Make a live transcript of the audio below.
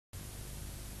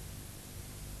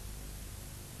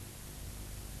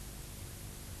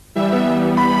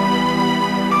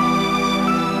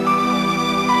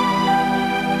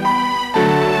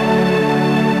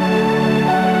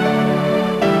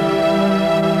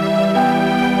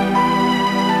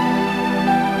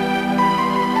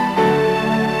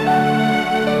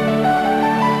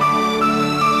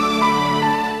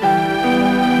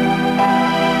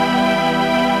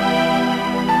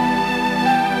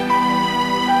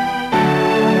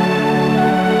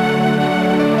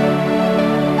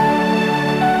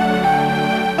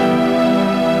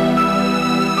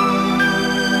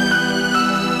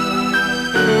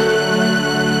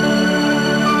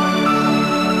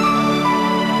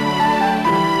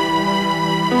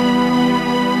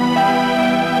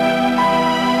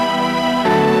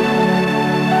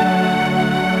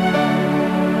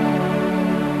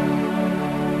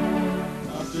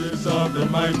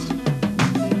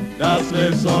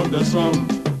slaves of the strong,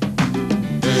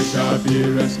 they shall be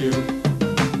rescued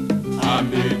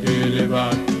and be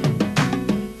delivered.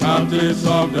 Captives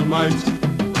of the might,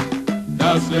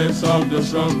 the slaves of the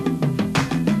strong,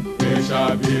 they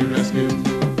shall be rescued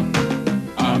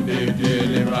and be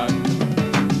delivered.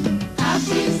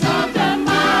 Captives of the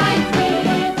mighty,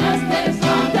 the slaves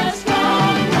of the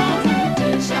strong ones,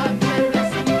 they shall be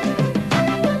rescued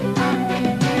and be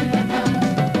delivered.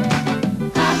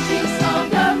 Captives of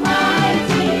the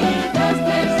mighty, the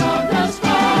slaves of the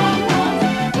strong ones,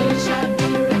 they shall be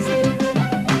rescued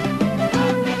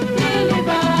and be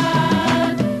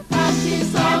delivered.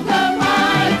 Captives of the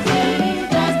mighty,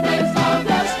 the slaves of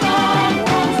the strong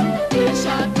ones, they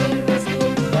shall be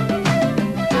rescued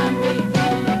and be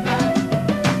delivered.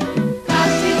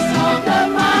 Captives of the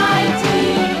mighty,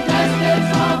 the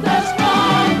slaves of the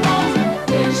strong ones,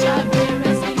 they shall be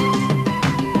rescued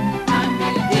and be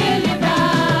delivered.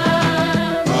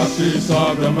 Captives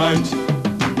of the might,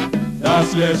 the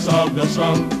slaves of the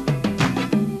strong,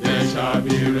 they shall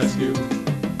be rescued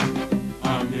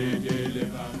and be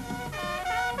delivered.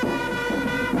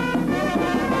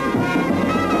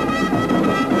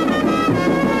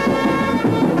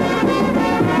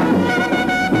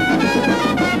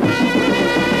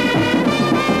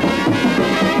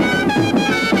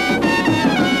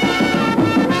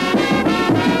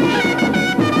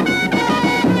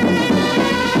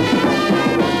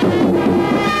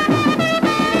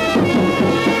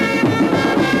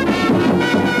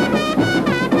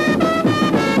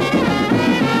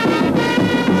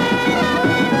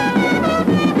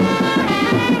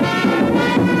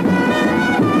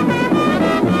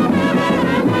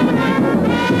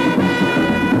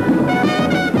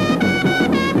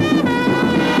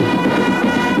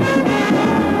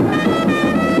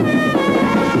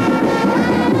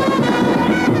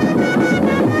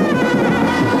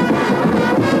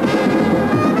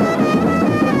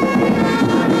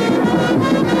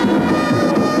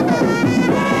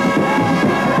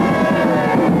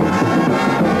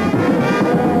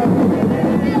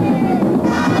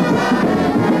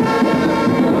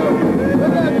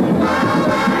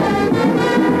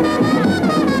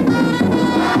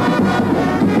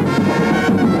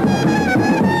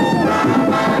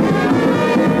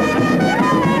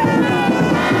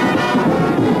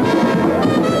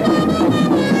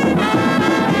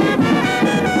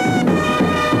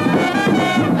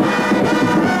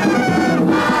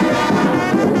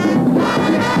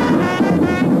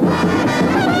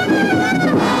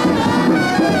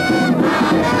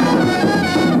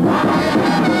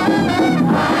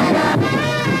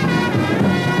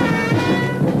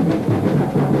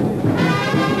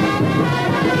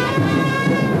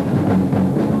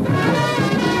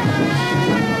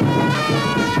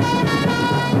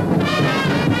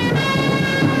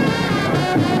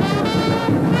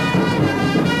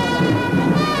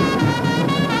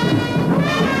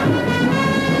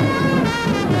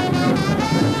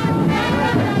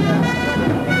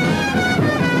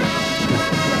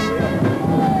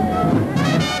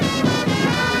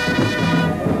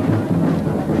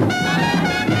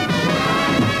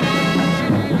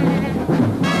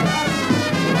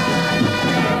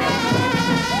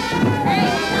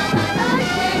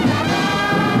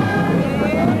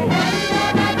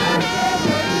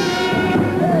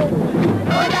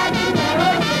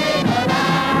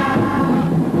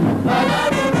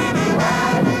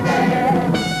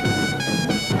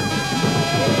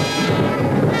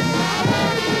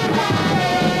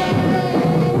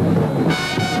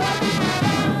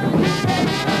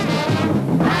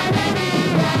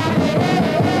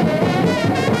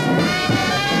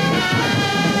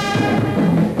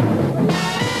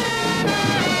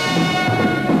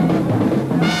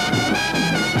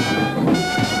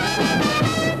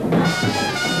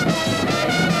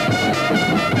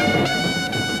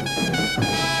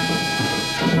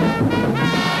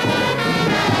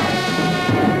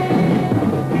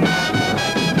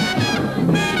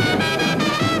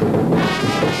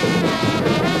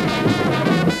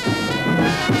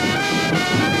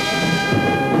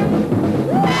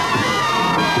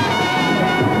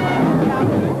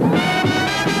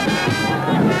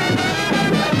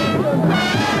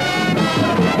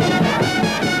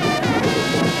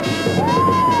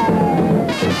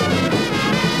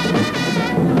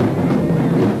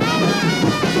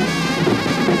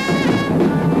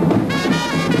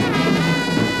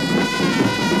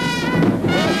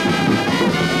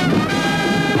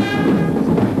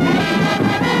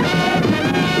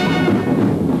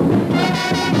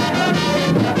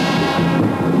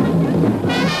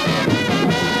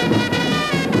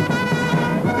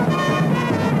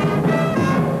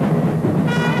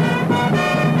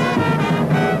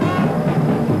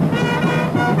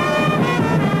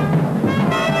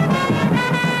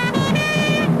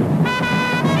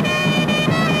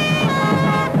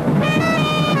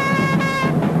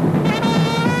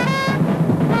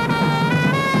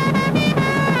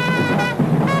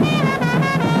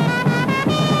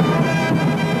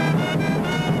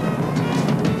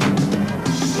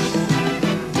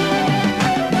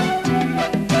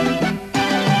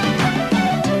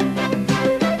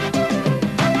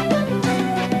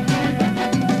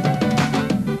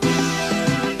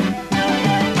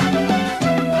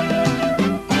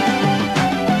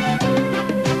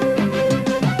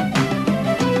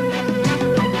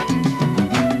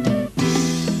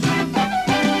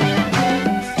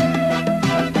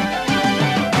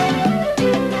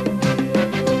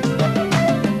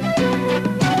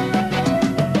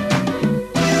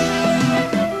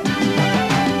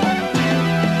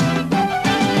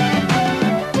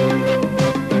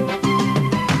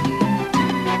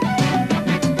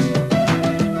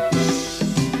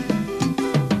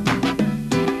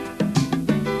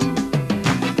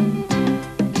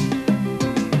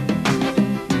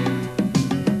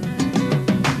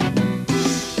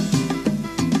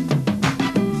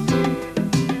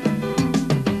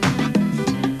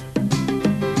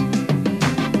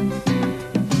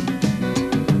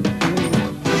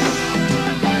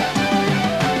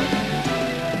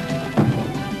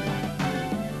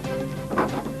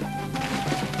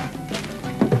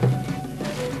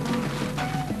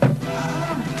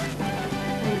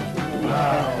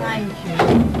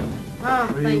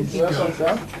 Thank you.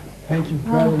 Thank you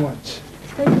very much.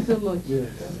 Thank you so much. Yes.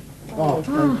 Oh,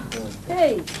 thank you.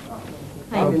 Hey.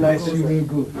 How nice you doing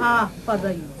good.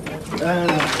 Father, you.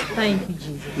 Thank you,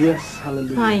 Jesus. Yes,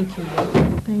 hallelujah. Thank you,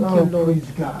 Lord. Thank you, Lord.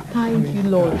 Praise God. Thank you,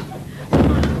 Lord.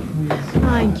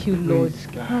 Thank you, Lord.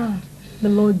 The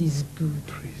Lord is good.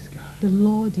 Praise God. The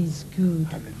Lord is good.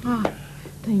 Hallelujah.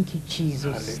 Thank you,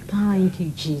 Jesus. Hallelujah. Thank you,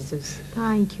 Jesus.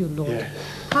 Thank you, Lord. Yes.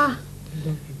 Lord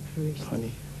be praised.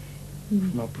 Honey,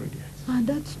 you've not prayed yet.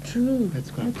 That's true. Let's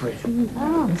go and That's pray. true.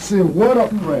 It's a word of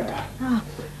prayer.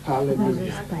 Hallelujah.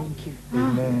 Hallelujah. Thank you.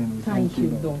 Amen. We Thank you,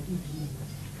 Lord.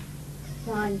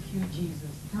 Thank you, Jesus.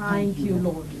 Thank you,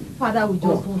 Lord. Father, we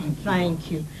just want to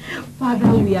thank you.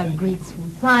 Father, we are grateful.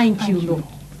 Thank you, Lord.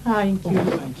 Thank you.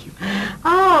 Thank you.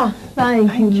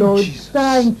 Thank you, Lord. Jesus.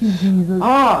 Thank you, Jesus.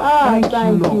 Thank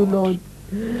you, Lord.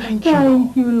 Thank you.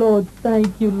 Thank you, Lord.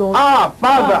 Thank you, Lord.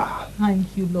 Father,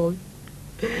 Thank you, Lord.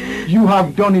 you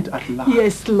have done it at last.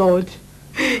 Yes, Lord.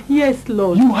 Yes,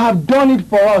 Lord. You have done it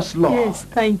for us, Lord. Yes,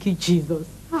 thank you, Jesus.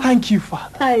 Thank you,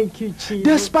 Father. Thank you, Jesus.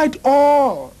 Despite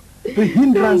all the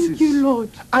hindrances Thank you, Lord.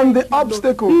 and the Thank you, Lord.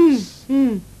 obstacles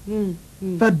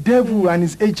the devil and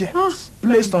his agents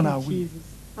placed on our way, Jesus.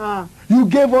 you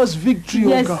gave us victory,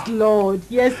 Yes, oh God. Lord.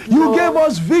 Yes, Lord. You gave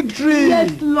us victory.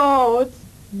 Yes, Lord.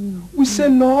 We say,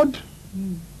 Lord,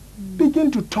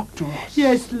 begin to talk to us.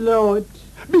 Yes, Lord.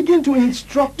 Begin to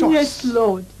instruct us. Yes,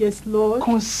 Lord. Yes, Lord.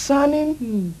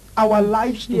 Concerning our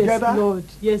lives together Yes, Lord.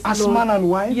 Yes, as Lord. man and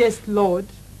wife. Yes, Lord.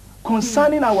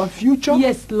 Concerning our future.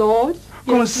 Yes, Lord.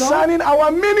 Yes, Concerning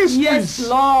our ministries. Yes,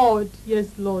 Lord. Yes,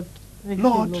 Lord. Thank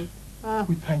Lord, you, Lord.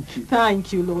 we thank you.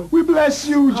 Thank you, Lord. We bless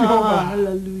you, Jehovah.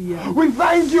 Hallelujah. We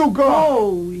thank you, God.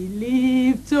 Oh, we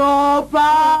lift up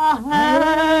our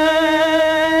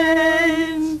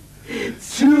hands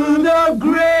to the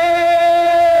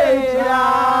great I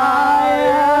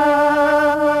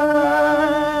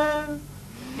am,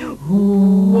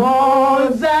 who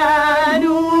was and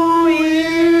who is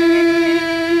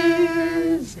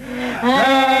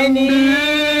and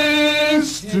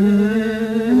is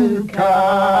to come.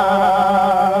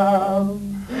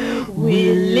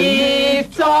 We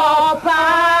lift up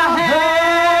our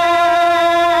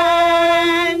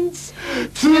hands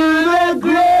to the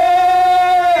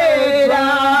great I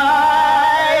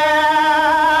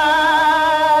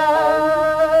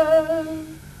am.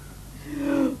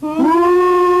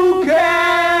 Who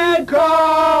can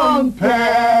compare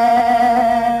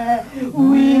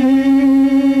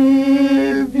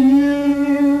with you?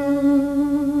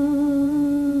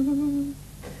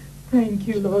 Thank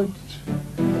you, Lord.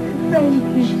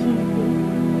 Thank you, Jesus.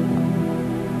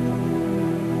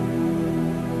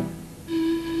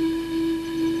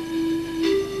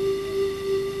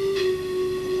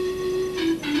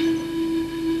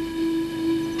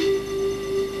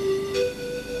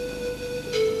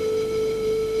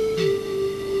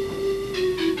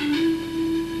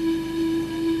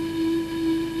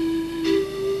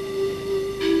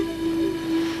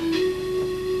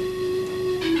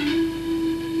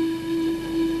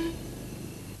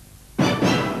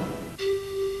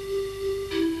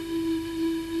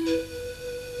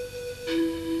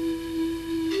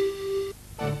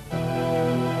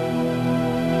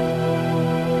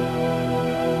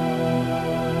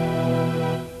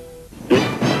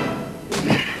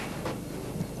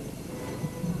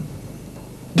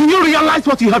 Do you realize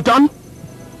what you have done?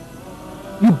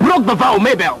 You broke the vow,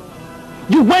 Mabel.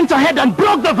 You went ahead and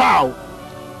broke the vow.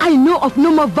 I know of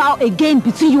no more vow again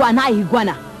between you and I,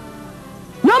 Iguana.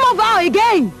 No more vow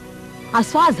again.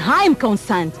 As far as I am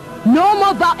concerned, no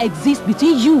more vow exists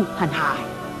between you and I.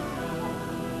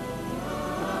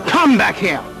 Come back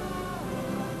here.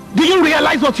 Do you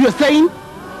realize what you are saying?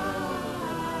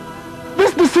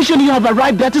 This decision you have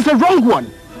arrived at is a wrong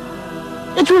one.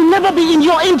 It will never be in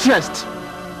your interest.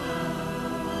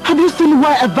 Have you seen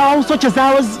why a vow such as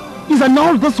ours is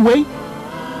annulled this way?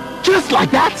 Just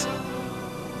like that?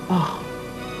 Oh,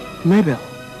 Mabel.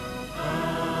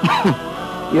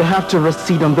 You have to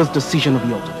recede on this decision of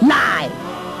yours. Lie!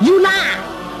 You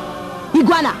lie!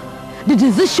 Iguana, the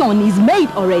decision is made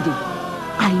already.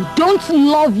 I don't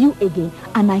love you again,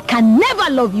 and I can never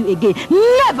love you again.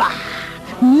 Never!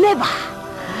 Never!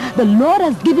 The Lord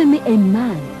has given me a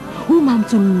man whom I'm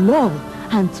to love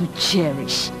and to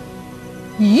cherish.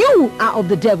 You are of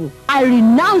the devil. I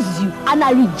renounce you and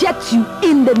I reject you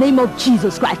in the name of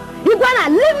Jesus Christ. Iguana,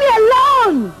 leave me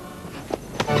alone!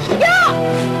 Yeah!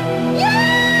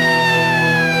 Yeah!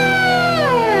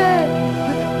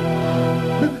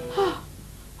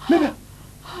 Mabel!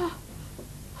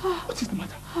 What is the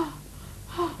matter?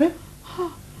 Eh?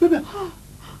 Mabel!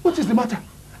 What is the matter?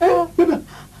 Eh? Mabel!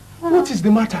 What is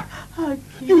the matter?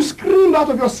 You screamed out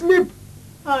of your sleep.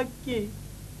 Okay.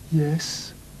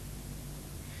 Yes.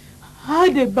 I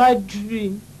had a bad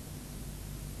dream.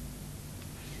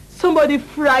 Somebody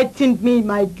frightened me in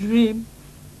my dream.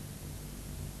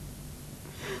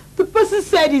 The person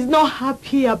said he's not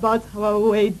happy about our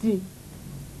wedding.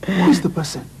 Who is the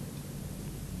person?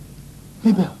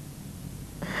 Mabel,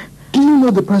 do you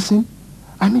know the person?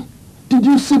 I mean, did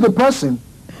you see the person?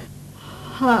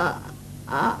 I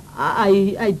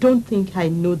don't think I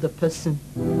know the person.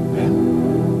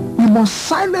 Then we must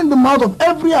silence the mouth of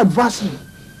every adversary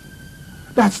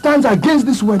that stands against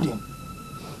this wedding.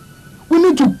 We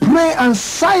need to pray and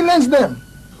silence them.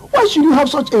 Why should you have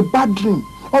such a bad dream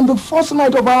on the first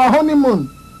night of our honeymoon?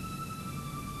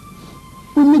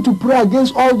 We need to pray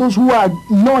against all those who are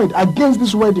annoyed against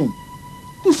this wedding.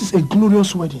 This is a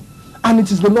glorious wedding, and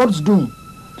it is the Lord's doing.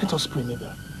 Let us pray,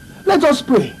 Mabel. Let us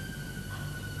pray.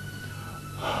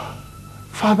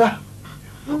 Father,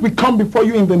 we come before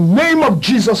you in the name of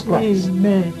Jesus Christ.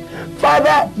 Amen.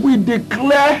 Father, we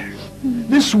declare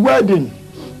this wedding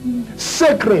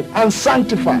sacred and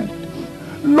sanctified.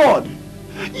 Lord,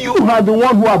 you are the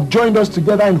one who have joined us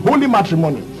together in holy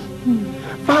matrimony.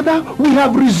 Father, we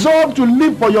have resolved to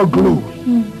live for your glory.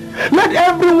 Let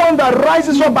everyone that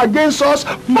rises up against us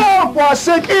fall for our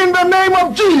sake in the name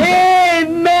of Jesus.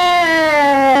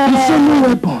 Amen. The same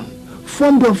weapon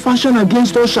formed or fashioned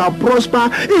against us shall prosper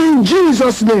in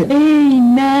Jesus' name.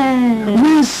 Amen.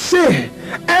 We say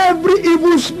every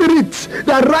evil spirit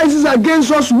that rises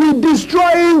against us we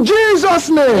destroy in Jesus'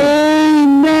 name.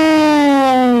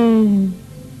 Amen.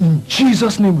 In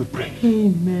Jesus' name we pray.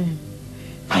 Amen.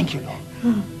 Thank you, Lord.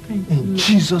 Oh, thank you, In Lord.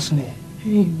 Jesus' name.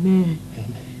 Amen.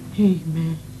 Amen.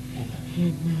 Amen.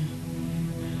 Amen.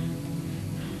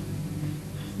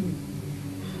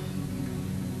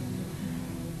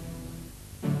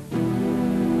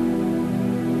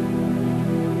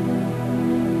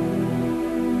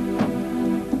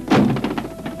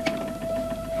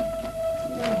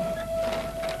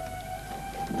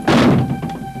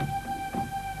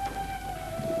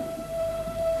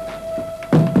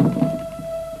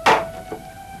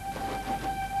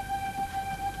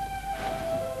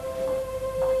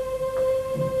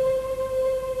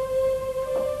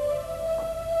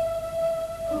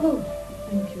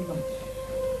 Thank you, Lord.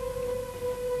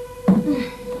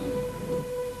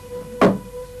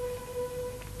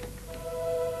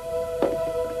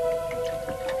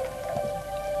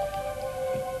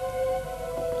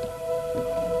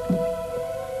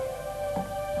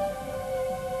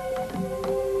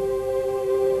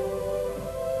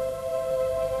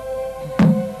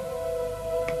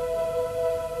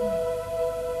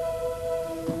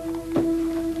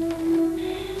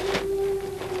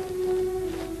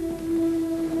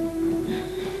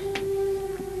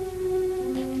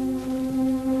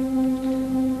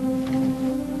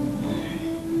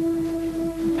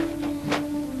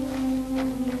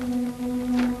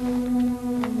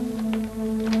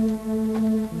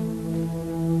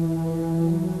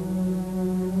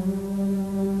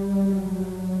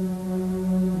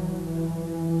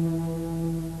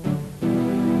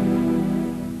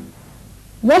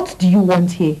 What do you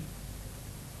want here?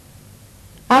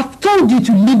 I've told you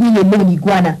to leave me alone,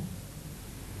 Iguana.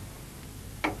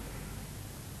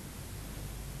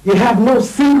 You have no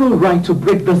single right to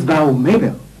break this vow,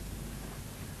 Mabel.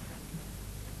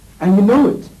 And you know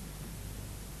it.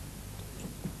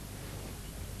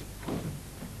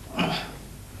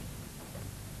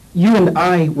 You and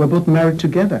I were both married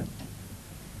together.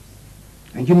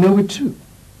 And you know it too.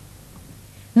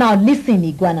 Now listen,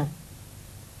 Iguana.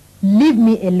 Leave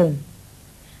me alone.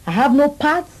 I have no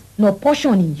part nor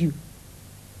portion in you.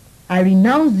 I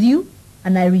renounce you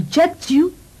and I reject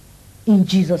you in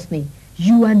Jesus' name.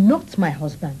 You are not my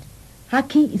husband.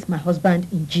 Haki is my husband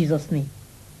in Jesus' name.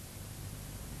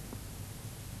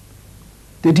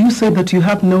 Did you say that you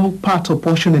have no part or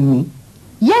portion in me?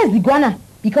 Yes, Iguana,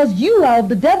 because you are of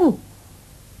the devil.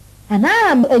 And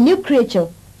I am a new creature,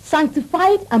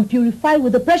 sanctified and purified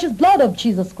with the precious blood of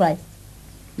Jesus Christ.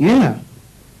 Yeah,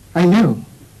 I know.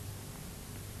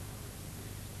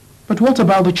 But what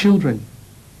about the children?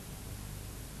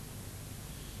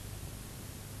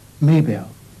 Mabel,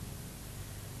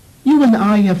 you and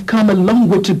I have come a long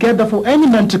way together for any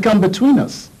man to come between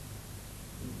us.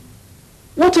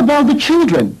 What about the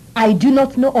children? I do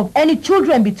not know of any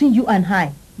children between you and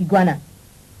I, Iguana.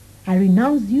 I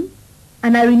renounce you,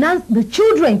 and I renounce the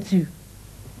children too.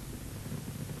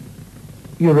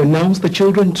 You renounce the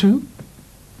children too?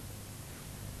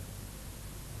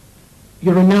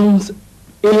 You renounce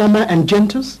Ilama and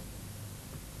Gentus?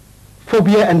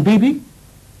 Phobia and Bibi?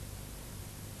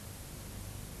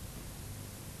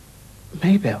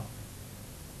 Mabel,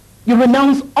 you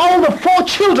renounce all the 4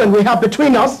 children we have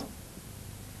between us?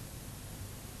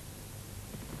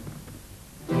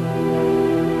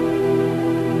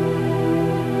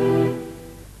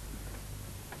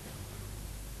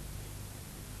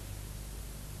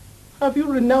 Have you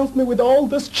renounced me with all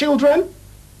these children?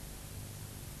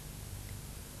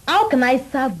 How can I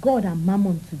serve God and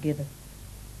Mammon together?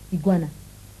 Iguana,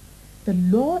 the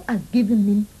Lord has given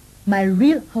me my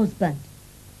real husband.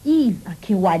 He is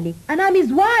Akinwale, and I'm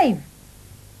his wife.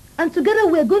 And together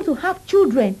we are going to have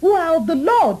children who are of the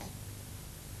Lord.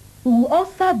 We will all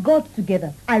serve God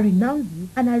together. I renounce you,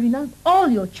 and I renounce all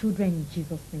your children in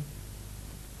Jesus' name.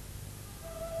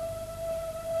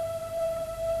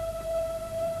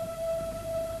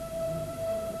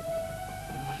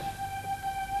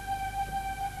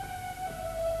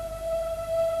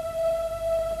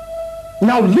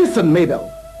 Now listen, Mabel.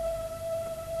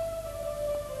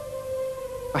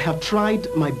 I have tried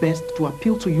my best to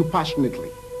appeal to you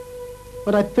passionately,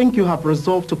 but I think you have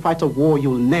resolved to fight a war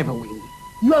you'll never win.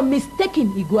 You are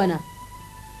mistaken, Iguana.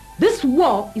 This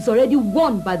war is already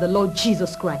won by the Lord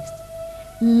Jesus Christ.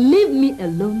 Leave me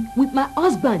alone with my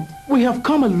husband. We have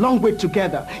come a long way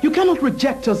together. You cannot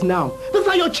reject us now. These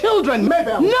are your children,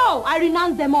 Mabel. No, I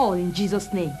renounce them all in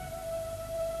Jesus' name.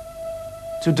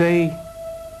 Today,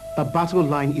 the battle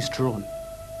line is drawn.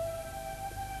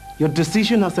 Your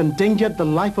decision has endangered the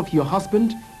life of your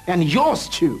husband and yours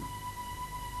too.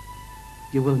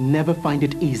 You will never find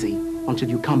it easy until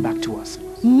you come back to us.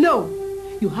 No,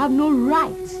 you have no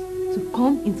right to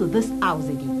come into this house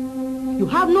again. You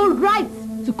have no right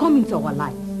to come into our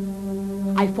life.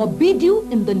 I forbid you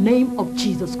in the name of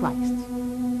Jesus Christ.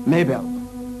 Mabel,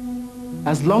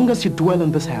 as long as you dwell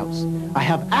in this house, I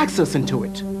have access into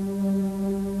it.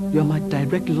 You are my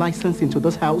direct license into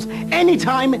this house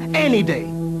anytime, any day.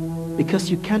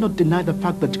 Because you cannot deny the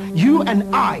fact that you and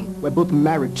I were both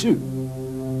married too.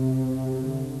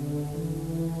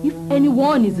 If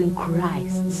anyone is in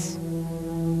Christ,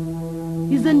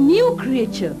 he's a new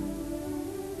creature.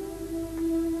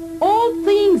 All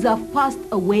things have passed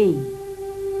away.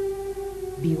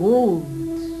 Behold,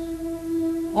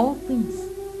 all things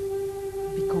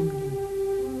become new.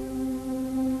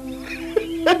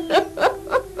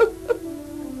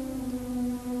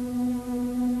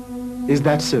 Is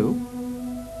that so?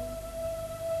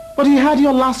 But you had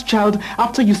your last child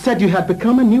after you said you had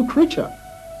become a new creature.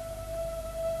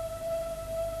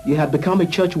 You had become a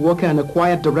church worker and a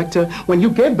choir director when you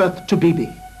gave birth to Bibi.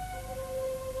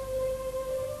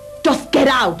 Just get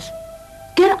out!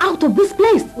 Get out of this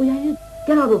place! Oh yeah,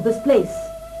 get out of this place.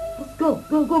 Let's go,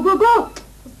 go, go, go, go!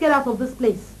 Let's get out of this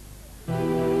place.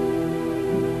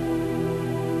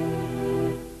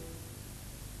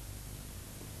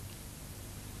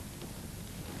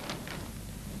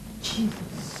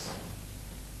 Jesus.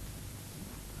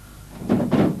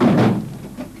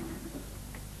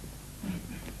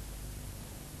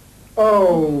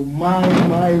 Oh,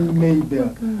 my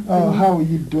Mabel. Oh, how are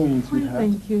you doing, sweetheart?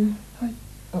 Thank you.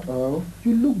 Uh-oh,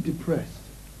 you look depressed.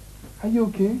 Are you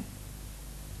okay?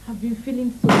 I've been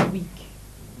feeling so weak.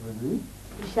 Really?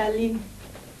 Especially,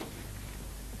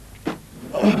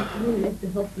 we left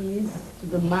the office to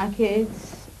the market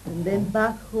and then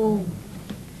back home.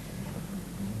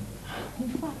 In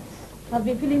fact, I've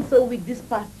been feeling so weak these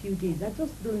past few days. I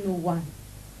just don't know why.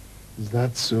 Is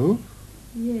that so?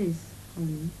 Yes,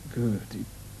 honey. Good.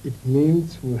 It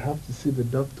means we'll have to see the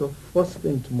doctor first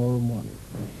thing tomorrow morning.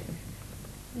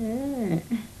 Yeah.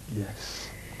 Yes.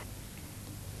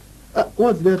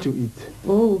 What's there to eat?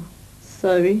 Oh,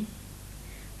 sorry.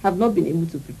 I've not been able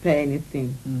to prepare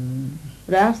anything.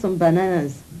 But I have some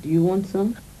bananas. Do you want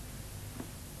some?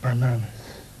 Bananas.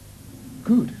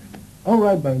 Good. All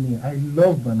right by me. I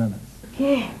love bananas.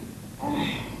 Okay.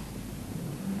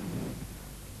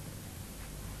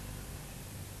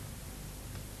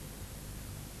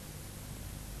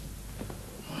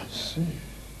 Let's see.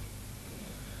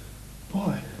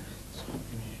 Boy.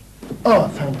 Oh,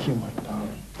 thank you, my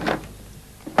darling.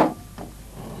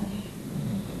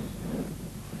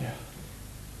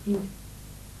 Yeah.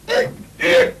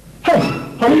 Hey,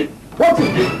 honey, what's it?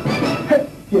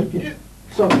 Hey, here.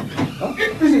 Sorry. Huh?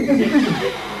 Easy.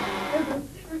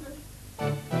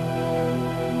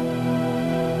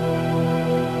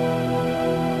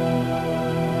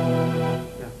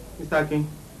 Mr. Akin,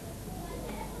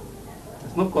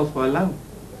 there's no cause for alarm.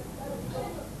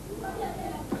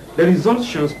 The result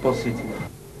shows positive.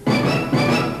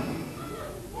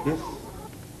 Yes.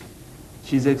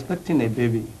 She's expecting a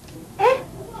baby.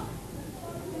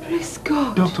 Praise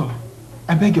God. Doctor,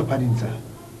 I beg your pardon, sir.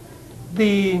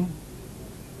 The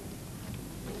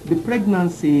The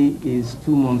pregnancy is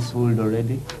 2 months old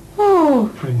already. Oh,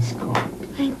 Praise God.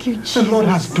 thank you, Jesus. The Lord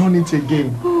has done it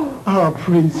again. Oh,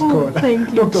 praise God. Thank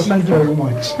you, Doctor, Jesus. thank you very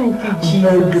much. Thank you, I'm Jesus.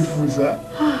 very grateful, sir.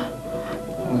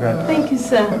 Thank you,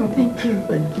 sir. Thank you.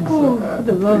 Thank you, Oh, sir.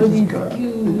 the Lord Praise is God.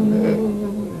 good.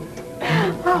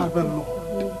 Father, Lord.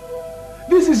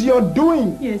 This is your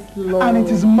doing. Yes, Lord. And it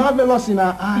is marvelous in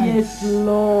our eyes. Yes,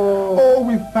 Lord. Oh,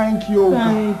 we thank you, O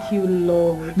God. Thank you,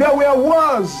 Lord. There were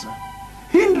wars,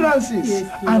 hindrances,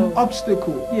 Yes, and Lord.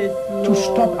 obstacles Yes, Lord. to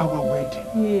stop our wedding.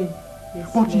 Yes. Yes,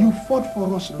 But Lord. you fought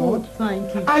for us, Lord. Oh,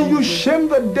 thank you, And you Jesus. shamed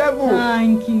the devil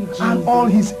Thank you, Jesus. and all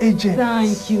his agents.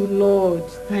 Thank you, Lord.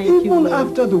 Thank you, Even Lord.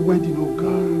 after the wedding, oh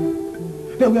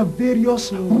God, there were various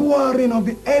roaring of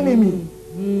the enemy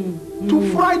to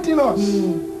frighten us.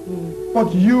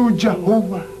 But you,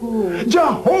 Jehovah,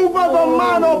 Jehovah, the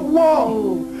man of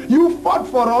war, you fought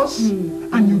for us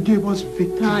and you gave us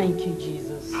victory. Thank you,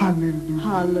 Jesus. Hallelujah.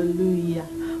 Hallelujah.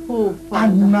 Oh,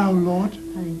 Father. And now, Lord,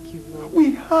 Thank you, Lord.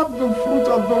 we have the fruit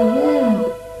of the womb.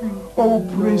 Oh,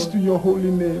 praise to your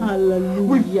holy name. Hallelujah.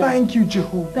 We thank you,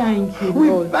 Jehovah. Thank you, We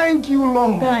Lord. thank you,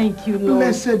 Lord. Thank you, Lord.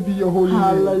 Blessed be your holy name.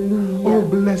 Hallelujah. Oh,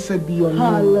 blessed be your name.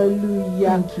 Hallelujah.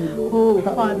 Thank you, Lord. Oh,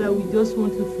 Father, we just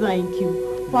want to thank you.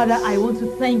 Father, I want to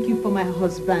thank you for my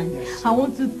husband. Yes. I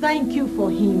want to thank you for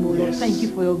him, oh Lord. Yes. Thank you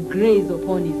for your grace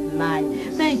upon his life.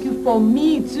 Thank you for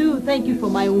me too. Thank you for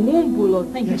my womb, oh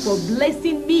Lord. Thank Yes. you for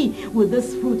blessing me with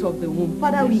this fruit of the womb.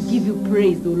 Father, we give you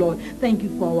praise, oh Lord. Thank you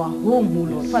for our home, oh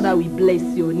Lord. Father, we bless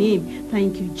your name.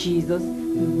 Thank you, Jesus.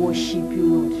 We worship you,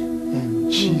 Lord. In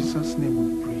Jesus' name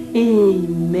we pray.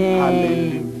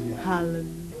 Amen. Hallelujah. Hallelujah.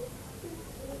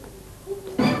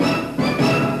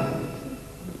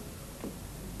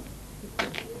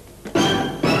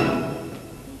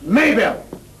 Mabel!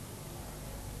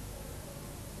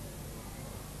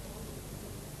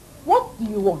 What do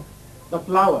you want? The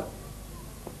flower.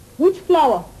 Which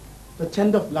flower? The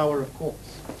tender flower, of course.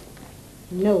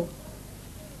 No.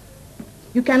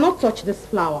 You cannot touch this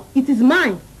flower. It is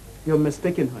mine. You're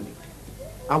mistaken, honey.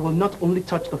 I will not only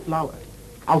touch the flower,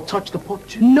 I'll touch the pot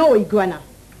too. No, Iguana.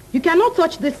 You cannot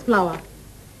touch this flower.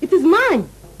 It is mine.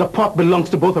 The pot belongs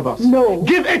to both of us. No.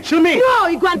 Give it to me! No,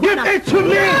 Iguana. Give it to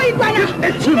me! No, Iguana. Give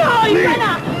it to No, me!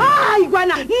 Iguana. Ah,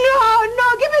 Iguana. No,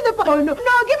 give me the pot. Oh, no,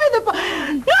 give me the pot. No!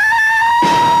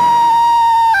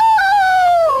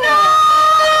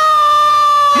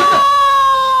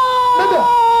 Mabel,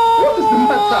 what is the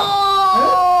matter?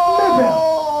 Mabel,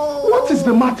 what is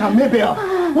the matter, Mabel?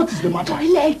 What is the matter?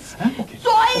 Toilet. Okay.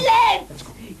 Toilet. Let's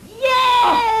go.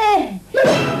 Yeah.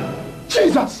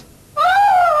 Jesus!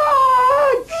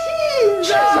 Oh,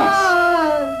 Jesus.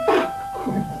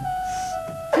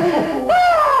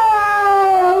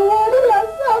 What did I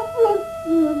supposed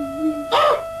to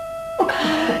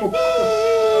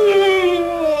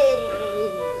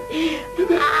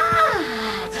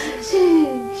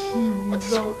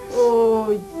Jesus.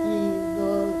 Oh,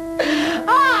 Jesus.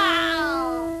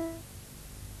 Ah!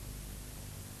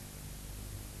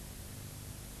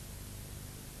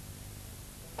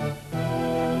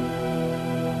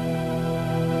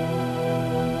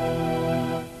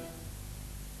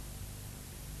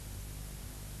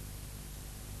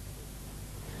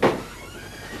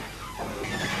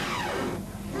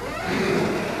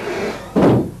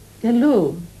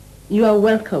 Hello, you are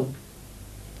welcome.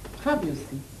 Have your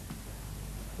seat.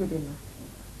 Good enough.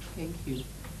 Thank you.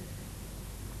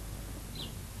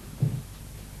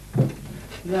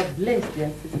 You are blessed,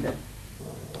 dear sister.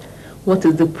 What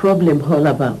is the problem all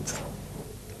about?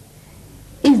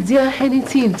 Is there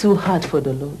anything too hard for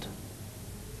the Lord?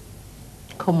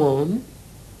 Come on,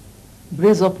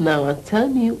 brace up now and tell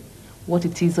me what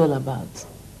it is all about.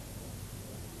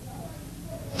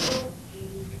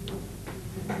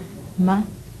 Ma,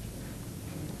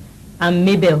 I'm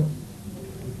Mabel,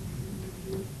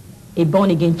 a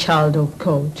born-again child of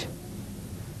God,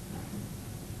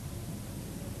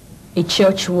 a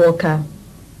church worker.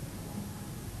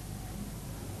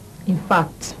 In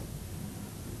fact,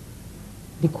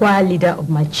 the choir leader of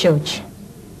my church.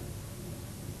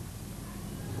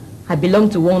 I belong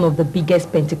to one of the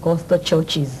biggest Pentecostal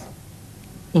churches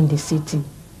in the city.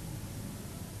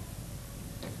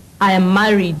 I am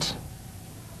married,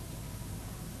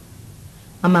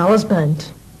 and my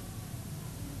husband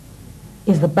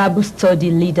is the Bible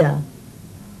study leader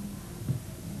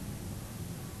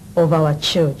of our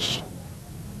church.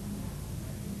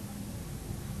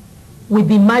 We've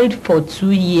been married for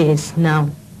 2 years now.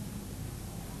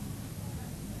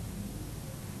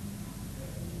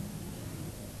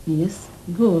 Yes,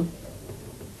 go.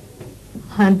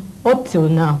 And up till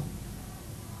now,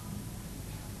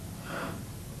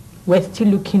 we're still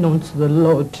looking unto the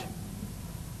Lord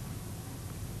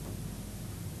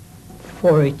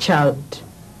for a child.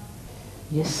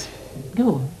 Yes,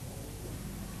 go on.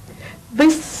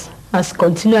 This has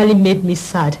continually made me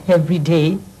sad every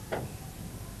day.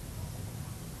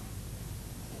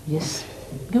 Yes,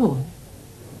 go on.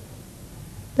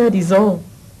 That is all.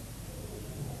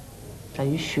 Are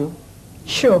you sure?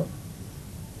 Sure.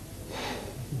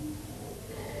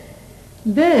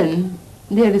 Then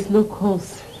there is no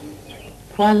cause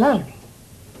for alarm.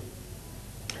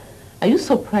 Are you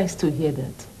surprised to hear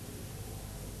that?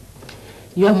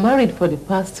 You are married for the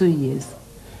past 2 years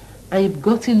and you've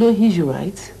gotten no issue,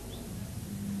 right?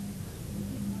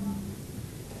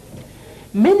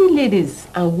 Many ladies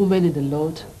and women in the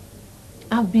Lord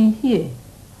have been here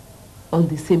on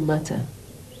the same matter,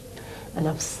 and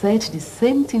I've said the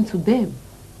same thing to them.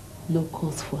 No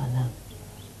cause for alarm.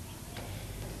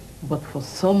 But for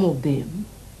some of them,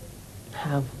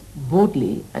 have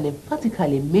boldly and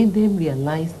emphatically made them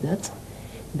realize that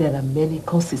there are many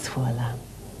causes for alarm.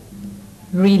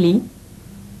 Really?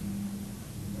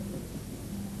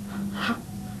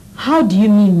 How do you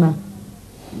mean, ma?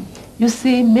 You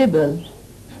see, Mabel,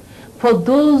 for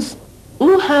those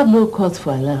who have no cause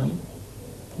for alarm,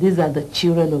 these are the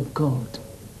children of God,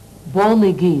 born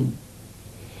again,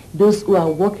 those who are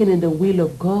walking in the will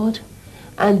of God,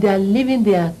 and they are living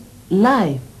their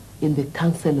life in the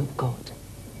counsel of God.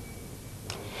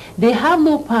 They have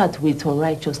no part with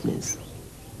unrighteousness,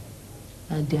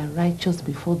 and they are righteous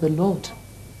before the Lord.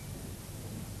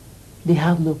 They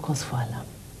have no cause for alarm.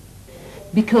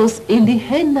 Because in the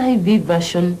NIV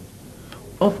version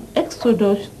of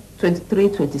Exodus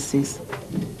 23:26,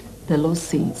 the Lord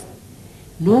says,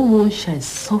 "No one shall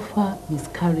suffer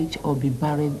miscarriage or be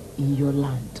barren in your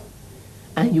land,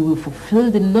 and you will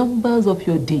fulfill the numbers of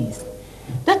your days."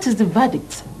 That is the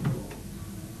verdict.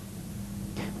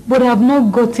 But I've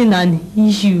not gotten an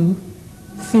issue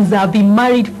since I've been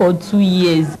married for 2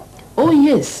 years. Oh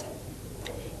yes,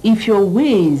 if your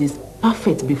ways is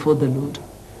perfect before the Lord,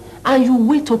 and you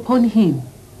wait upon him,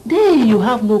 then you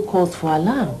have no cause for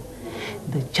alarm.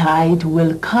 The child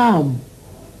will come.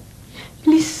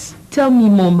 Please tell me,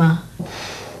 Mama.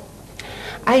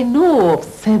 I know of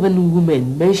 7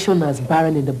 women mentioned as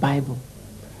barren in the Bible,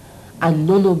 and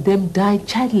none of them died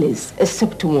childless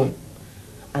except one,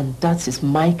 and that is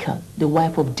Michal, the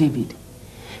wife of David.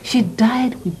 She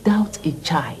died without a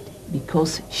child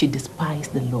because she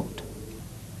despised the Lord.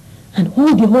 And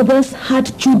all the others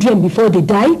had children before they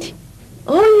died?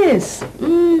 Oh yes,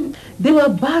 they were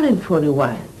barren for a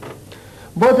while,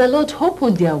 but the Lord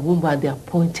opened their womb at the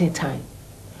appointed time.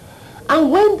 And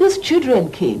when these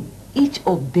children came, each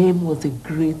of them was a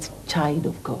great child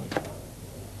of God.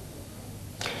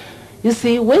 You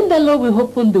see, when the Lord will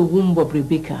open the womb of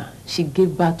Rebekah, she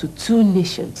gave birth to 2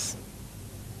 nations.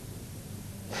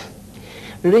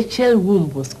 Rachel's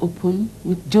womb was opened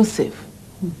with Joseph,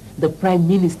 the prime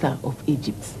minister of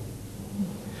Egypt.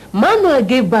 Manoah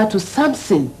gave birth to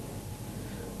Samson,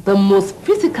 the most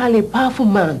physically powerful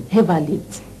man ever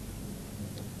lived.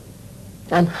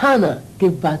 And Hannah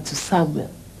gave birth to Samuel,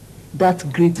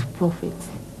 that great prophet.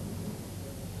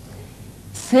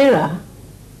 Sarah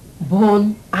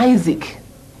born Isaac,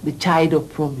 the child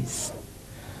of promise.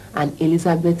 And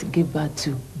Elizabeth gave birth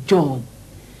to John,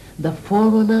 the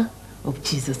forerunner of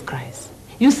Jesus Christ.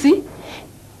 You see,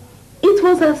 it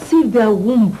was as if their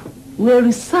womb were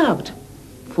reserved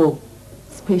for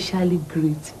specially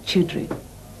great children.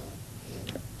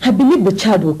 I believe the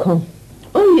child will come.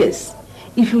 Oh yes,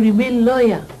 if you remain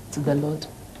loyal to the Lord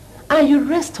and you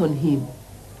rest on him.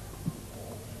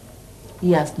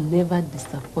 He has never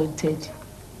disappointed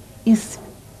his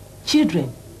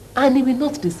children, and he will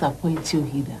not disappoint you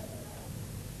either.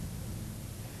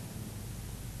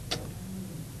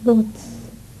 But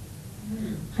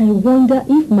I wonder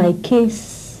if my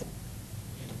case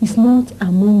is not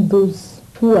among those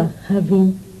who are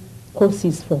having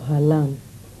causes for alarm.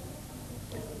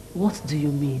 What do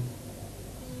you mean?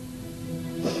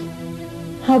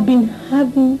 I've been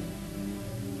having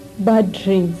bad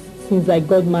dreams since I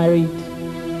got married.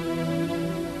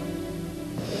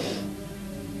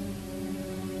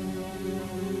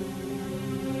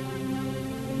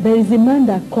 There is a man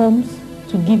that comes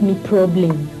to give me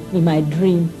problem in my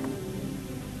dream.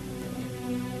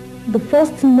 The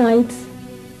first night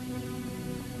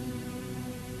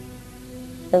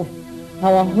of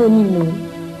our honeymoon,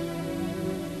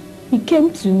 he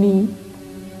came to me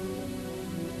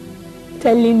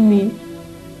telling me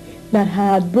that I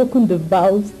had broken the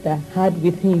vows that I had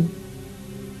with him.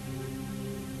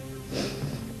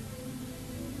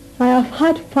 I have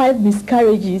had 5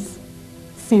 miscarriages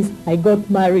since I got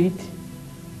married.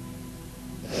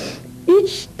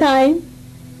 Each time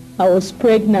I was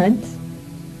pregnant,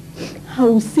 I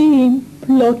would see him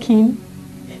plucking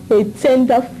a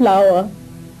tender flower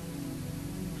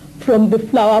from the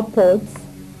flower pots.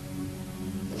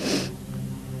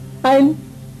 And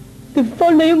the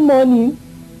following morning,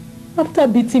 after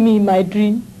beating me in my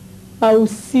dream, I will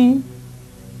discover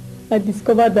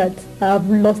that I have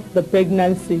lost the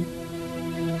pregnancy.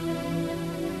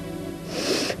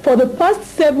 For the past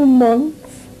 7 months,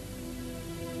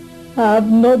 I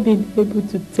have not been able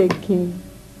to take him.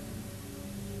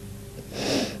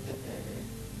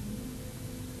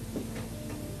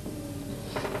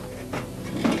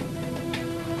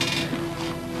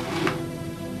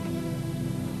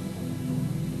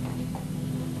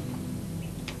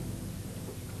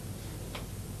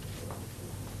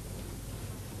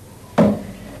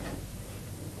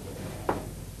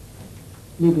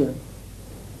 Mabel,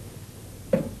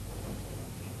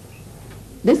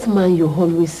 this man you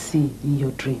always see in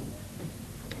your dream,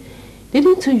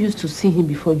 didn't you used to see him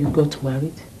before you got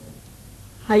married?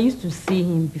 I used to see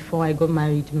him before I got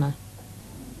married, ma.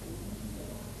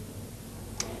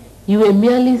 You were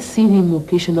merely seeing him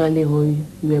occasionally, or you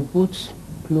were both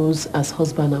close as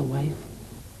husband and wife?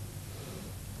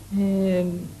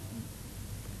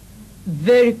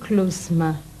 Very close,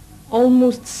 ma.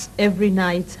 Almost every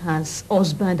night as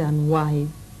husband and wife.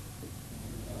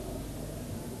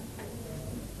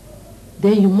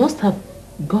 Then you must have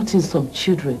gotten some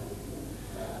children.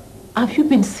 Have you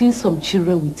been seeing some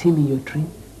children with him in your dream?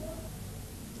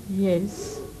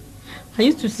 Yes. I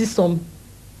used to see 4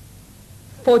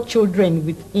 children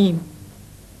with him.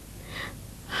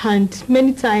 And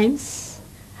many times,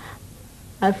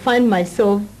 I find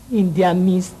myself in their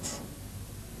midst.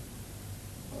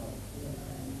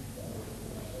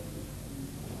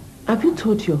 Have you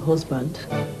told your husband?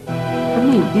 I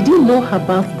mean, did you know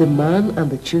about the man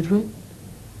and the children?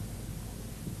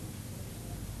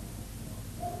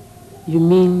 You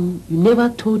mean you never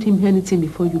told him anything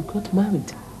before you got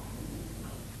married?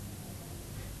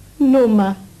 No,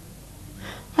 ma.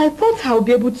 I thought I'll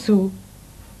be able to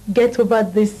get over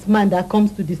this man that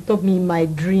comes to disturb me in my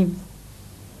dreams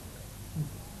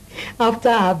after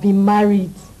I've been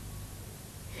married.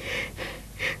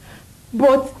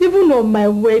 But even on my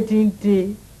wedding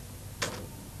day,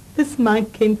 this man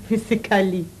came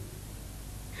physically.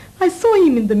 I saw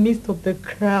him in the midst of the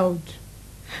crowd.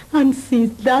 And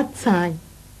since that time,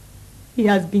 he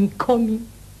has been coming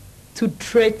to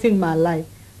threaten my life.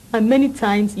 And many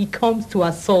times he comes to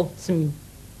assault me.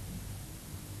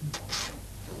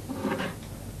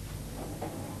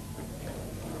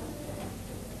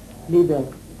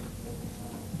 Mabel,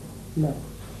 now,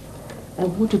 I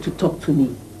want you to talk to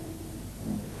me.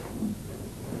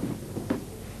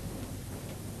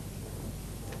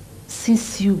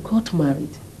 Since you got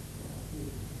married,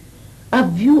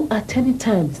 have you at any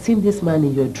time seen this man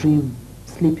in your dream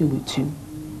sleeping with you?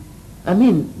 I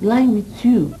mean, lying with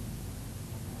you?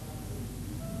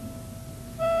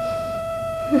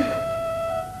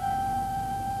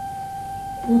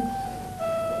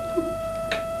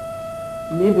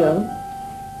 Mabel,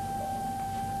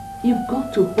 you've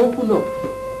got to open up.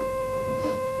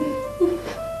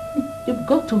 You've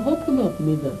got to open up,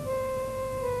 Mabel.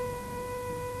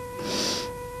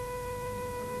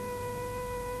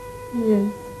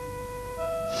 Yes.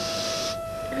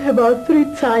 About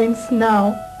 3 times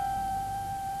now.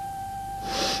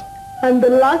 And the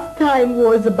last time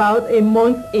was about a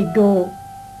month ago.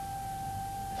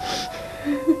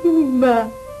 Ma,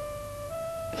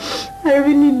 I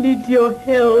really need your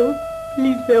help.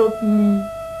 Please help me.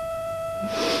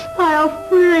 I have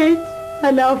prayed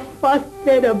and I've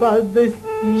fasted about this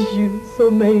issue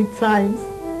so many times.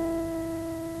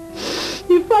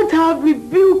 In fact, I have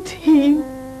rebuked him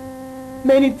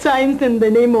many times in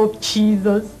the name of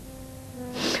Jesus.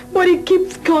 But he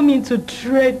keeps coming to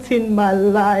threaten my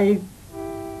life.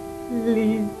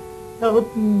 Please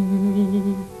help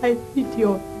me. I need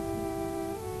your help.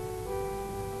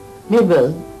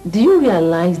 Mabel, do you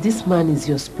realize this man is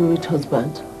your spirit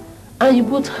husband? And you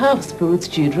both have spirit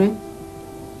children?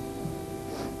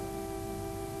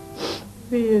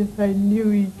 Yes, I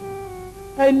knew it.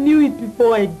 I knew it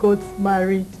before I got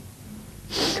married.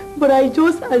 But I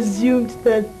just assumed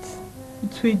that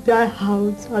it will die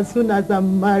out as soon as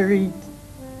I'm married.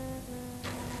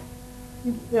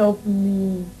 Please help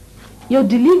me. Your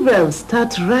deliverance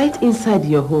starts right inside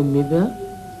your home, Mabel.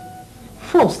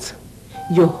 First,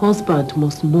 your husband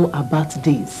must know about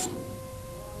this.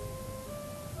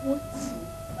 What?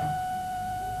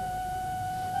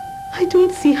 I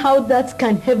don't see how that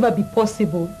can ever be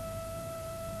possible.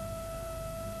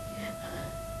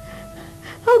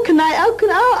 How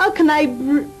can I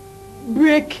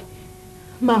break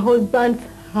my husband's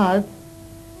heart?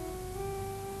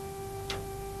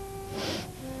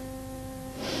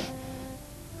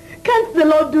 Can't the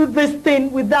Lord do this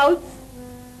thing without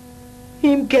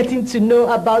him getting to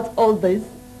know about all this?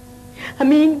 I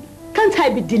mean, can't I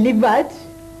be delivered?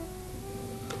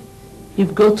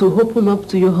 You've got to open up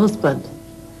to your husband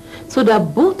so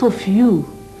that both of you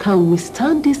can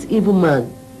withstand this evil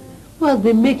man who has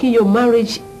been making your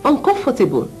marriage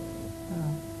uncomfortable.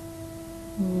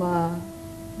 Ma,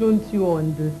 don't you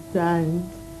understand?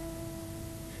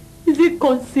 Is it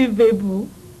conceivable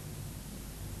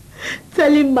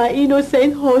telling my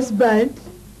innocent husband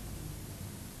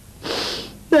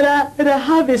that I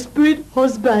have a spirit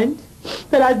husband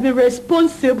that has been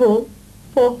responsible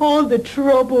for all the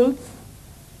troubles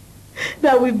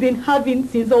that we've been having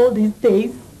since all these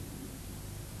days?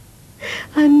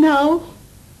 And now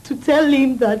to tell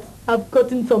him that I've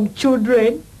gotten some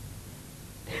children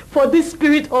for this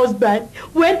spirit husband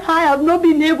when I have not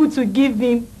been able to give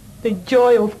him the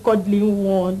joy of cuddling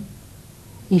one.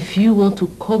 If you want to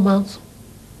come out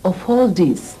of all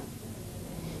this,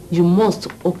 you must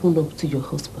open up to your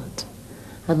husband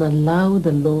and allow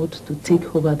the Lord to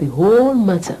take over the whole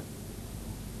matter.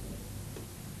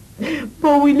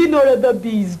 But will it not rather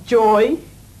be his joy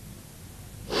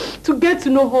to get to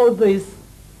know all this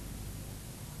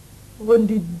on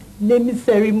the naming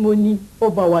ceremony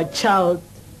of our child?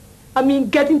 I mean,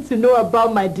 getting to know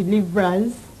about my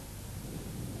deliverance.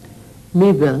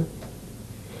 Mabel,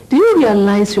 do you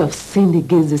realize you have sinned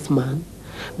against this man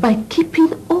by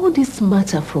keeping all this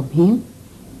matter from him?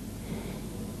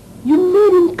 You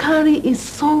made him carry his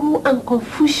sorrow and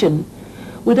confusion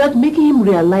without making him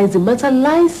realize the matter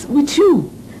lies with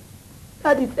you.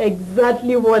 That is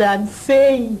exactly what I'm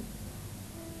saying.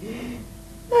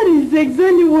 That is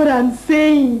exactly what I'm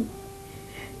saying.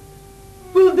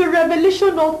 Will the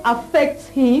revelation not affect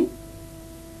him?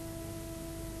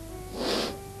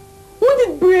 Won't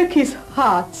it break his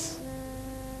heart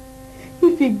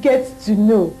if he gets to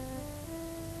know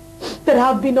that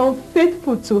I've been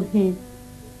unfaithful to him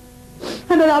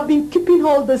and that I've been keeping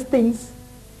all these things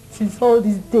since all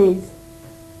these days?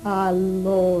 Ah,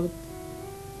 Lord.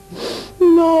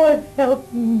 Lord,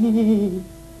 help me.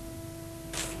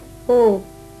 Oh.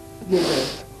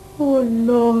 Yes. Oh,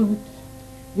 Lord.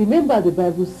 Remember the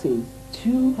Bible says,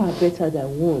 two are better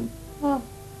than one. Ah.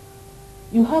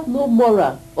 You have no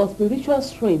moral or spiritual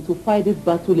strength to fight this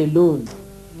battle alone.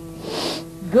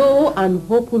 Go and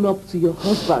open up to your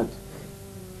husband.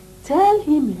 Tell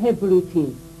him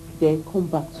everything, then come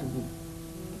back to me.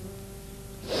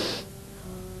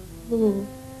 Oh.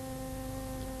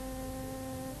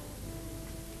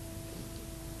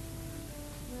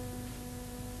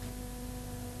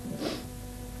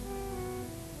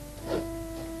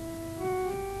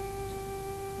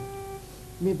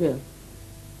 Mabel,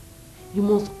 you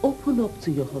must open up to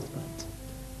your husband.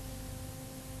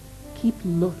 Keep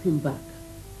nothing back.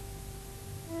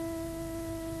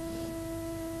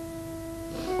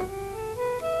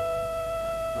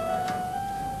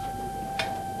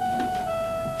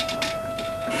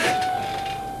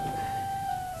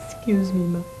 Excuse me,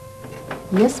 ma.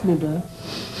 Yes, Mabel.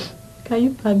 Can you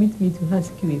permit me to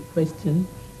ask you a question?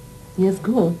 Yes,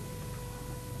 go on.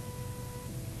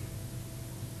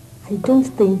 I don't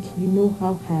think you know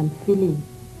how I am feeling.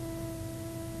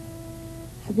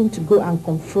 Having to go and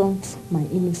confront my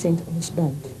innocent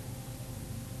husband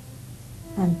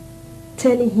and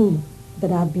telling him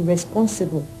that I've been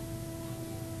responsible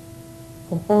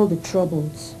for all the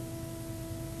troubles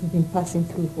we've been passing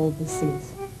through all these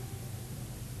years.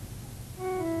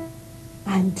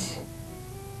 And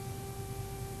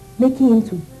making him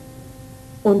to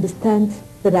understand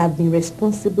that I've been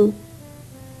responsible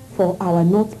for our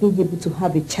not being able to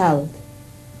have a child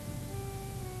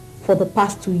for the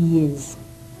past 2 years.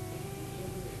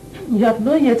 You have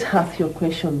not yet asked your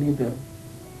question, Mabel.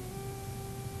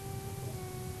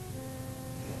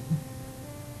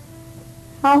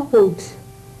 How old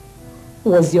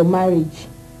was your marriage,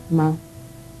 Ma,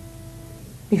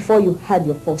 before you had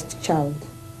your first child?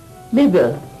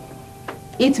 Mabel,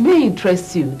 it may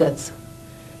interest you that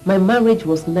my marriage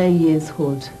was 9 years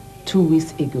old 2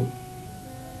 weeks ago.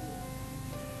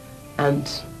 And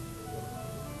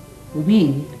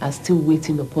we are still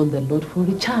waiting upon the Lord for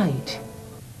a child.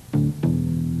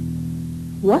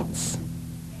 What?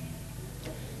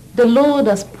 The Lord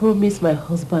has promised my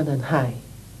husband and I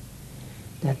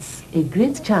that a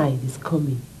great child is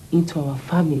coming into our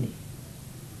family.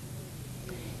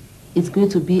 It's going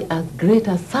to be as great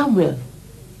as Samuel,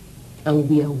 and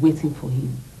we are waiting for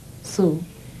him. So,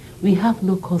 we have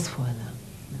no cause for alarm.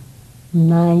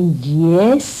 9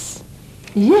 years?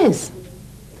 Yes.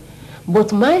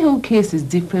 But my own case is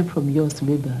different from yours,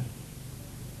 Mabel.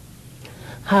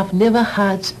 I've never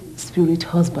had spirit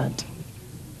husband.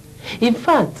 In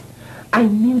fact, I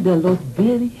knew the Lord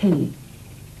very early.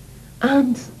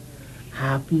 And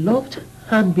I've loved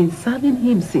and been serving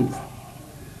him since.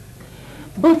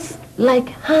 But like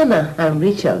Hannah and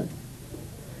Rachel,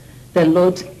 the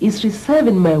Lord is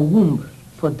reserving my womb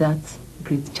for that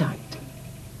great child.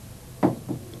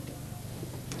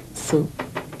 So,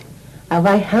 have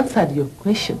I answered your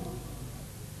question?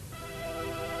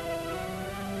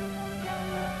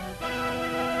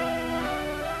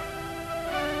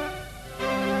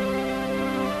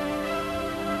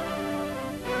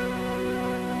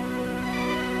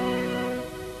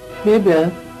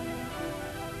 Mabel?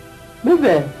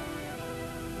 Mabel?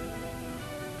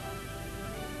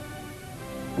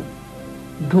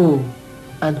 Go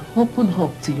and open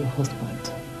up to your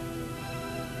husband.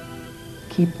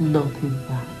 Keep nothing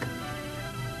back.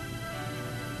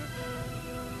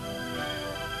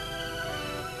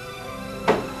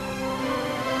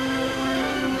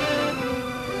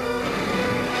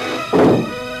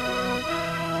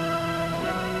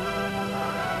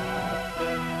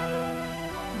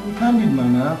 Candid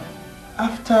manner,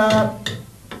 after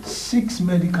 6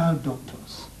 medical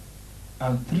doctors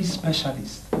and 3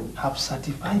 specialists have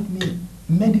certified me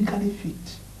medically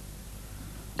fit,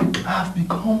 I have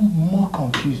become more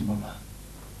confused, Mama.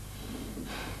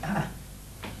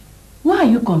 Why are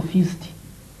you confused?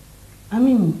 I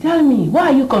mean, tell me,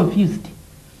 why are you confused?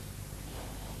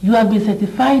 You have been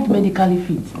certified medically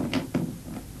fit.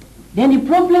 Then the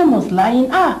problem was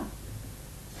lying,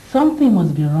 something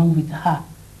must be wrong with her.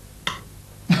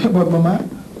 But Mama,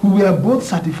 we were both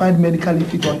certified medically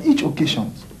fit on each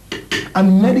occasion.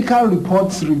 And medical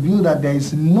reports reveal that there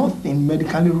is nothing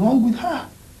medically wrong with her.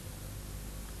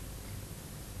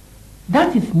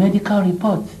 That is medical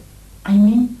report. I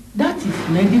mean, that is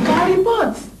medical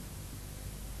report.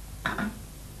 I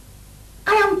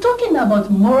am talking about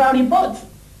moral reports.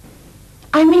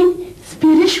 I mean,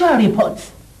 spiritual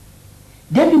reports.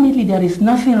 Definitely there is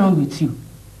nothing wrong with you.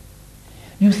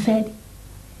 You said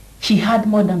she had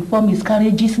more than 4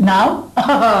 miscarriages now?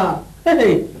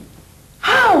 Hey,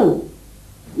 how?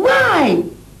 Why?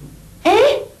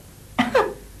 Eh?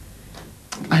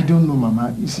 I don't know,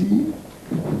 Mama. You see,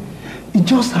 it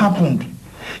just happened.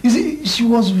 You see, she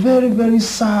was very, very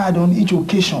sad on each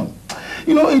occasion.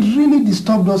 You know, it really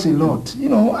disturbed us a lot. You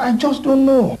know, I just don't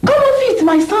know. Come off it,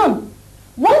 my son.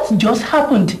 What just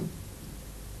happened?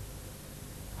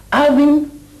 Having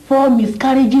 4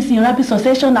 miscarriages in rapid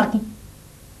succession, Akin.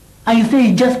 And you say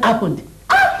it just happened.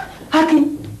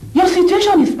 Akin, your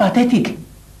situation is pathetic.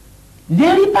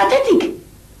 Very pathetic.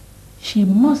 She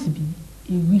must be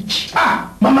a witch.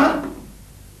 Mama!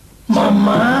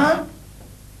 Mama!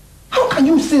 How can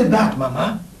you say that,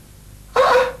 Mama?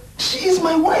 She is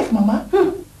my wife, Mama.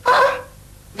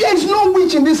 There is no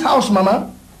witch in this house,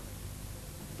 Mama.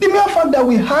 The mere fact that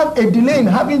we have a delay in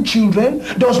having children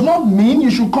does not mean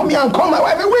you should come here and call my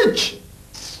wife a witch.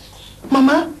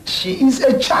 Mama, she is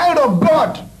a child of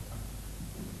God.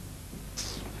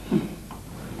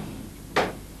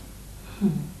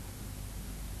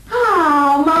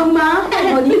 Mama.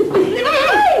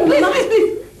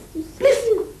 Please.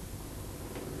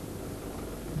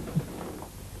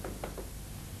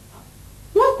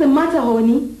 What's the matter,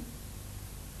 honey?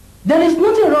 There is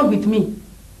nothing wrong with me.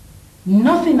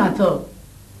 Nothing at all.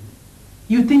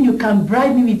 You think you can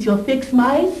bribe me with your fake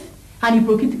smiles and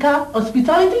hypocritical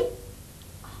hospitality?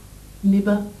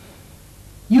 Neighbor,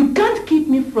 you can't keep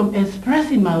me from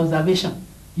expressing my observation.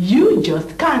 You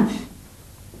just can't.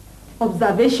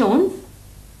 Observations?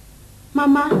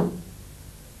 Mama,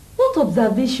 what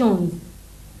observations?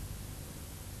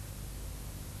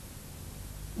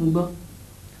 Ngbo,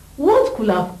 what could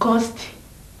have caused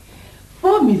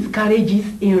 4 miscarriages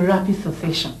in rapid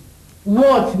succession?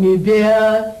 What may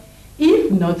bear,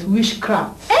 if not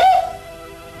witchcraft?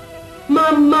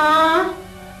 Mama,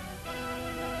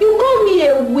 you call me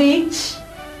a witch?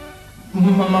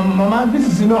 Mama, this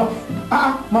is enough.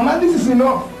 Mama, this is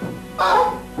enough.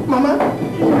 Mama,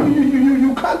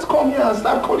 you can't come here and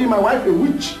start calling my wife a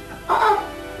witch.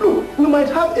 Look, we might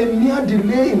have a mere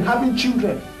delay in having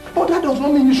children, but that does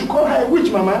not mean you should call her a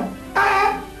witch, Mama.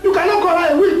 You cannot call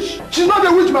her a witch. She's not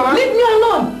a witch, Mama. Leave me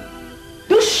alone.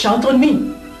 Don't shout on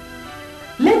me.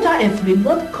 Let her explain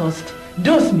what caused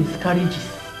those miscarriages.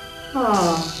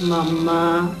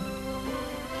 Mama.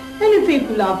 Anything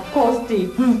could have caused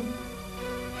it.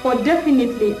 But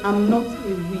definitely, I'm not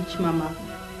a witch, Mama.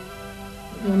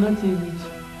 You're not a witch.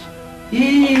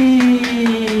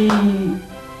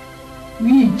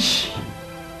 Witch.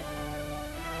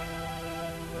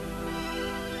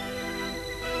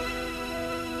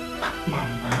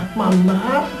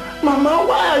 Mama, Mama,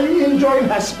 why are you enjoying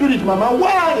her spirit, Mama?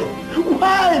 Why?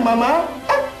 Why, Mama?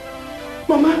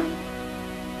 Mama,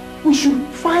 we should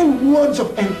find words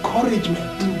of encouragement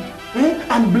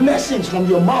and blessings from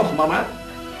your mouth, Mama.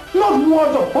 Not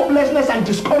words of hopelessness and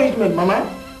discouragement, Mama.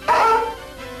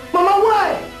 Mama,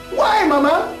 why? Why,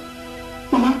 Mama?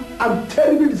 Mama, I'm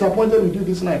terribly disappointed with you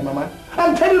this night, Mama.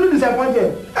 I'm terribly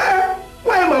disappointed.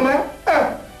 Why, Mama?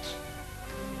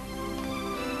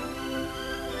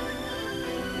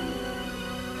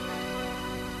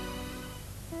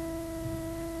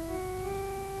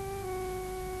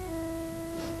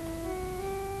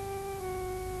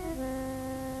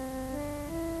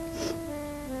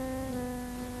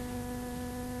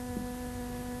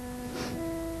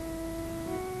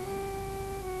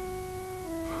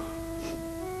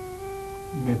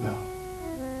 Mabel,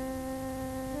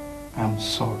 I'm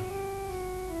sorry.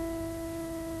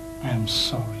 I'm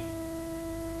sorry.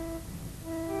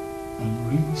 I'm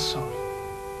really sorry.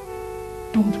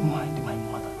 Don't mind my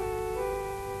mother.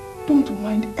 Don't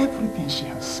mind everything she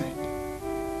has said.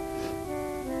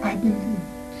 I believe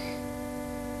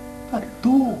that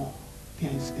though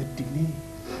there is a delay,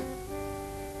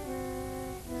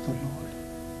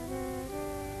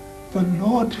 the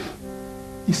Lord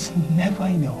is never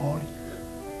in a hurry.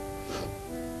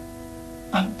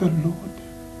 And the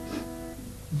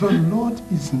Lord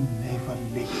is never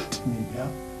late, Mabel.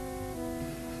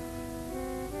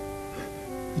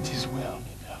 It is well,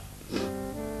 Mabel.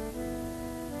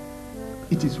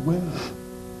 It is well.